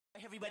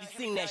Everybody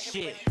sing that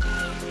shit.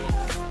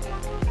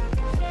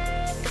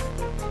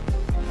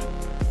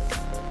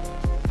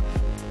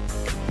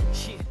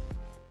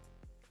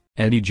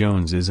 Eddie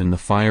Jones is in the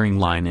firing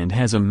line and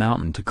has a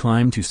mountain to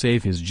climb to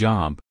save his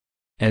job.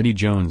 Eddie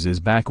Jones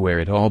is back where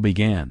it all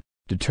began,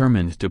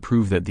 determined to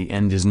prove that the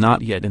end is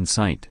not yet in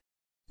sight.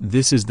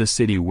 This is the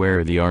city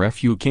where the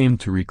RFU came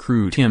to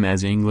recruit him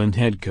as England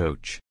head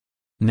coach.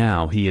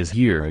 Now he is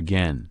here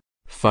again,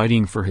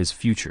 fighting for his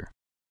future.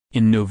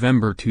 In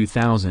November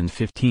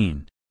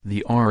 2015,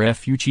 the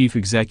RFU chief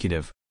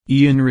executive,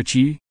 Ian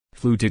Ritchie,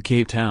 flew to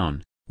Cape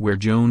Town, where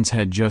Jones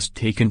had just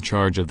taken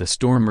charge of the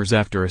Stormers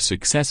after a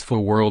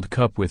successful World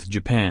Cup with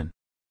Japan.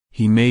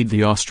 He made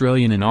the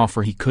Australian an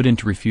offer he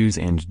couldn't refuse,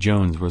 and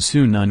Jones was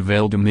soon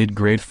unveiled amid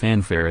great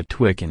fanfare at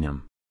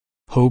Twickenham.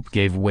 Hope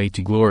gave way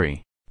to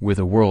glory, with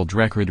a world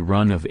record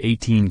run of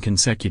 18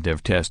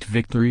 consecutive Test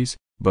victories,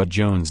 but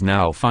Jones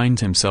now finds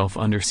himself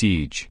under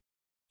siege.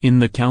 In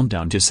the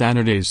countdown to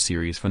Saturday's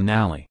series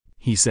finale,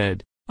 he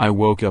said, "I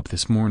woke up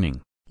this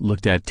morning,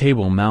 looked at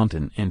Table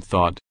Mountain and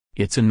thought,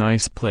 it's a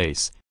nice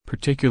place,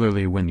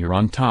 particularly when you're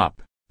on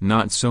top,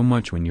 not so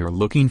much when you're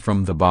looking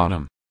from the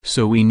bottom,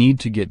 so we need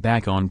to get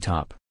back on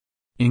top."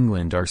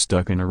 England are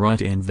stuck in a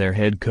rut and their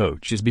head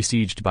coach is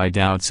besieged by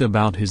doubts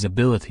about his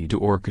ability to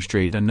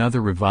orchestrate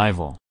another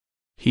revival.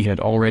 He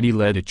had already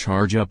led a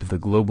charge up the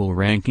global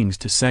rankings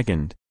to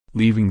second,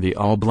 leaving the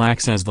All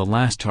Blacks as the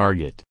last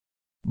target.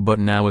 But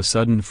now a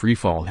sudden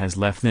freefall has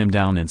left them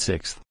down in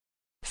sixth.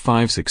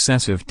 5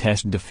 successive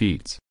Test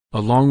defeats,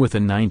 along with a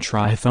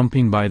 9-try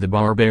thumping by the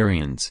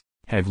Barbarians,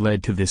 have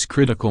led to this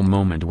critical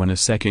moment when a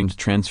second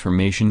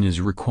transformation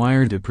is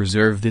required to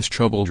preserve this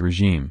troubled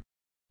regime.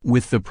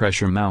 With the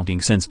pressure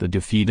mounting since the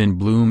defeat in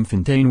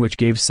Bloemfontein, which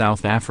gave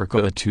South Africa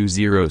a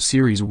 2-0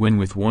 series win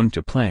with 1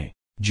 to play,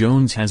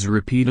 Jones has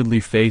repeatedly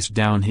faced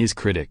down his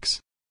critics.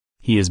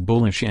 He is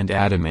bullish and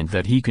adamant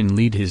that he can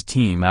lead his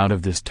team out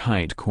of this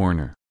tight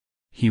corner.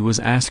 He was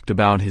asked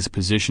about his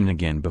position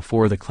again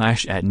before the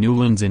clash at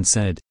Newlands and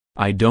said,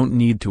 "I don't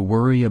need to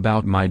worry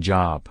about my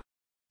job.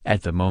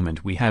 At the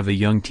moment we have a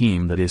young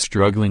team that is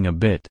struggling a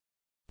bit.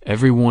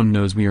 Everyone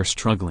knows we are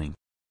struggling.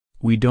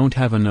 We don't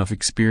have enough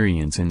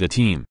experience in the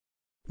team.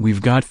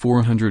 We've got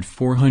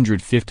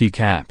 450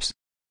 caps.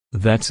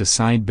 That's a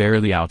side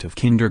barely out of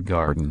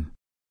kindergarten.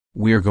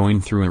 We're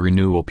going through a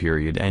renewal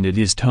period and it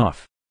is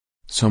tough.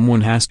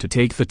 Someone has to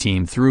take the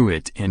team through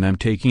it and I'm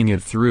taking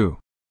it through."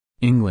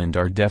 England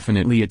are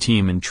definitely a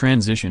team in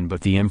transition, but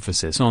the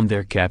emphasis on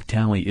their cap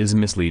tally is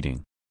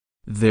misleading.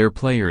 Their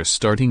players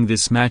starting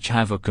this match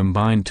have a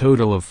combined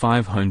total of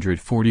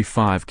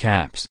 545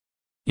 caps.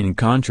 In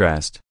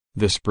contrast,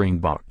 the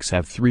Springboks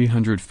have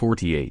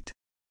 348.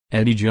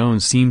 Eddie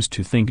Jones seems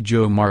to think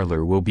Joe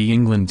Marler will be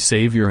England's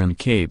saviour in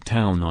Cape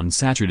Town on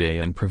Saturday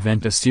and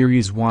prevent a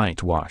series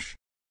whitewash.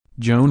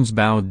 Jones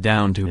bowed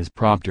down to his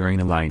prop during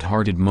a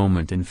light-hearted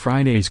moment in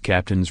Friday's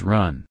captain's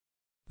run.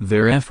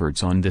 Their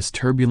efforts on this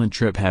turbulent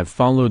trip have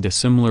followed a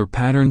similar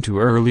pattern to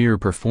earlier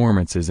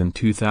performances in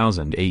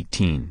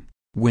 2018,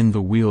 when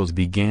the wheels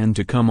began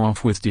to come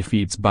off with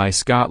defeats by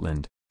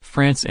Scotland,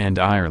 France and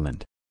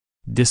Ireland.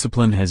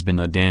 Discipline has been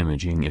a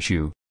damaging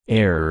issue,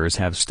 errors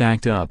have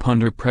stacked up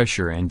under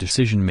pressure and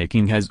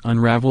decision-making has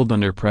unraveled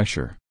under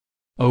pressure.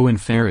 Owen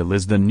Farrell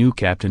is the new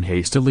captain,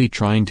 hastily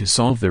trying to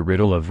solve the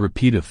riddle of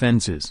repeat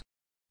offenses.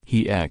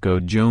 He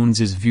echoed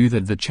Jones's view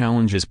that the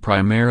challenge is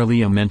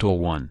primarily a mental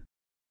one.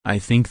 "I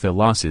think the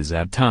losses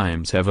at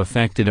times have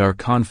affected our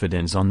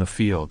confidence on the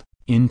field,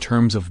 in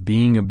terms of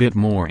being a bit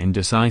more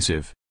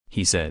indecisive,"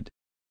 he said.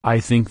 "I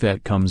think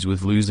that comes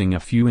with losing a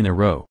few in a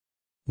row.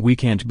 We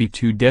can't be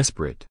too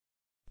desperate.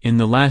 In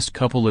the last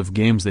couple of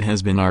games that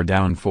has been our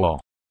downfall.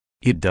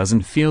 It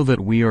doesn't feel that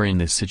we are in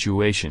this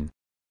situation.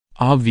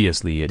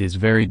 Obviously it is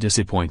very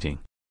disappointing.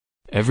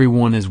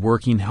 Everyone is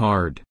working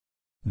hard.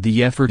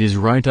 The effort is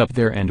right up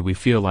there and we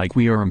feel like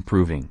we are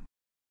improving.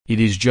 It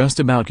is just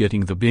about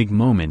getting the big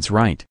moments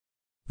right.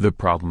 The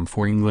problem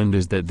for England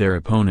is that their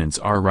opponents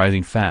are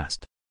rising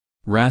fast."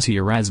 Rassie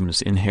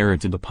Erasmus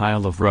inherited a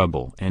pile of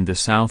rubble and the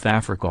South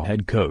Africa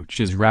head coach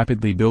is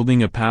rapidly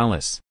building a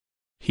palace.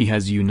 He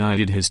has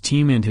united his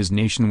team and his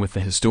nation with the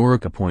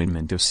historic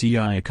appointment of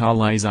Siya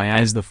Kolisi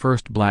as the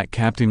first black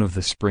captain of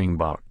the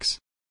Springboks.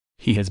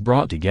 He has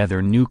brought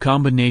together new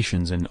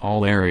combinations in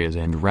all areas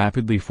and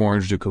rapidly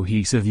forged a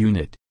cohesive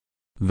unit.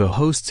 The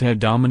hosts have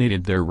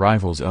dominated their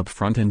rivals up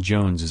front, and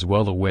Jones is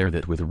well aware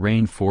that with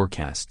rain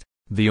forecast,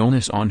 the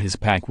onus on his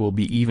pack will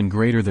be even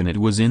greater than it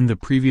was in the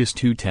previous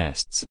 2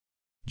 tests.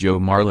 Joe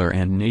Marler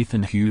and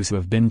Nathan Hughes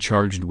have been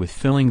charged with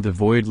filling the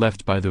void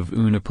left by the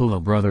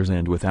Vunipola brothers,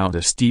 and without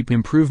a steep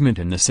improvement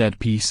in the set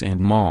piece and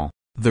maul,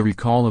 the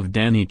recall of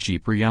Danny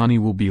Cipriani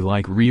will be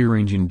like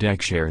rearranging deck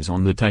chairs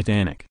on the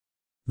Titanic.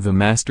 The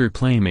master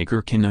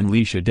playmaker can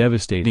unleash a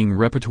devastating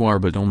repertoire,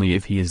 but only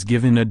if he is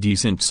given a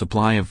decent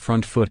supply of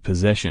front-foot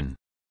possession.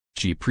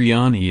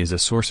 Cipriani is a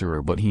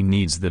sorcerer, but he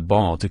needs the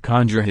ball to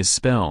conjure his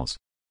spells.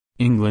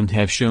 England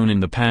have shown in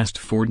the past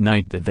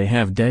fortnight that they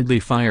have deadly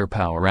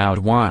firepower out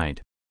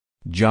wide.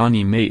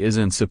 Johnny May is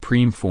in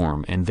supreme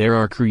form and there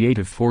are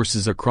creative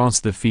forces across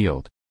the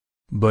field.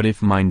 But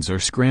if minds are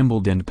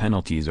scrambled and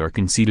penalties are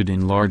conceded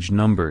in large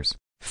numbers,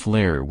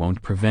 flair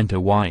won't prevent a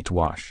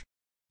whitewash.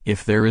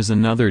 If there is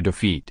another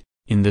defeat,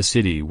 in the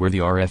city where the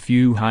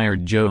RFU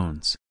hired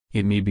Jones,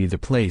 it may be the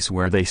place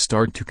where they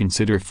start to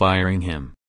consider firing him.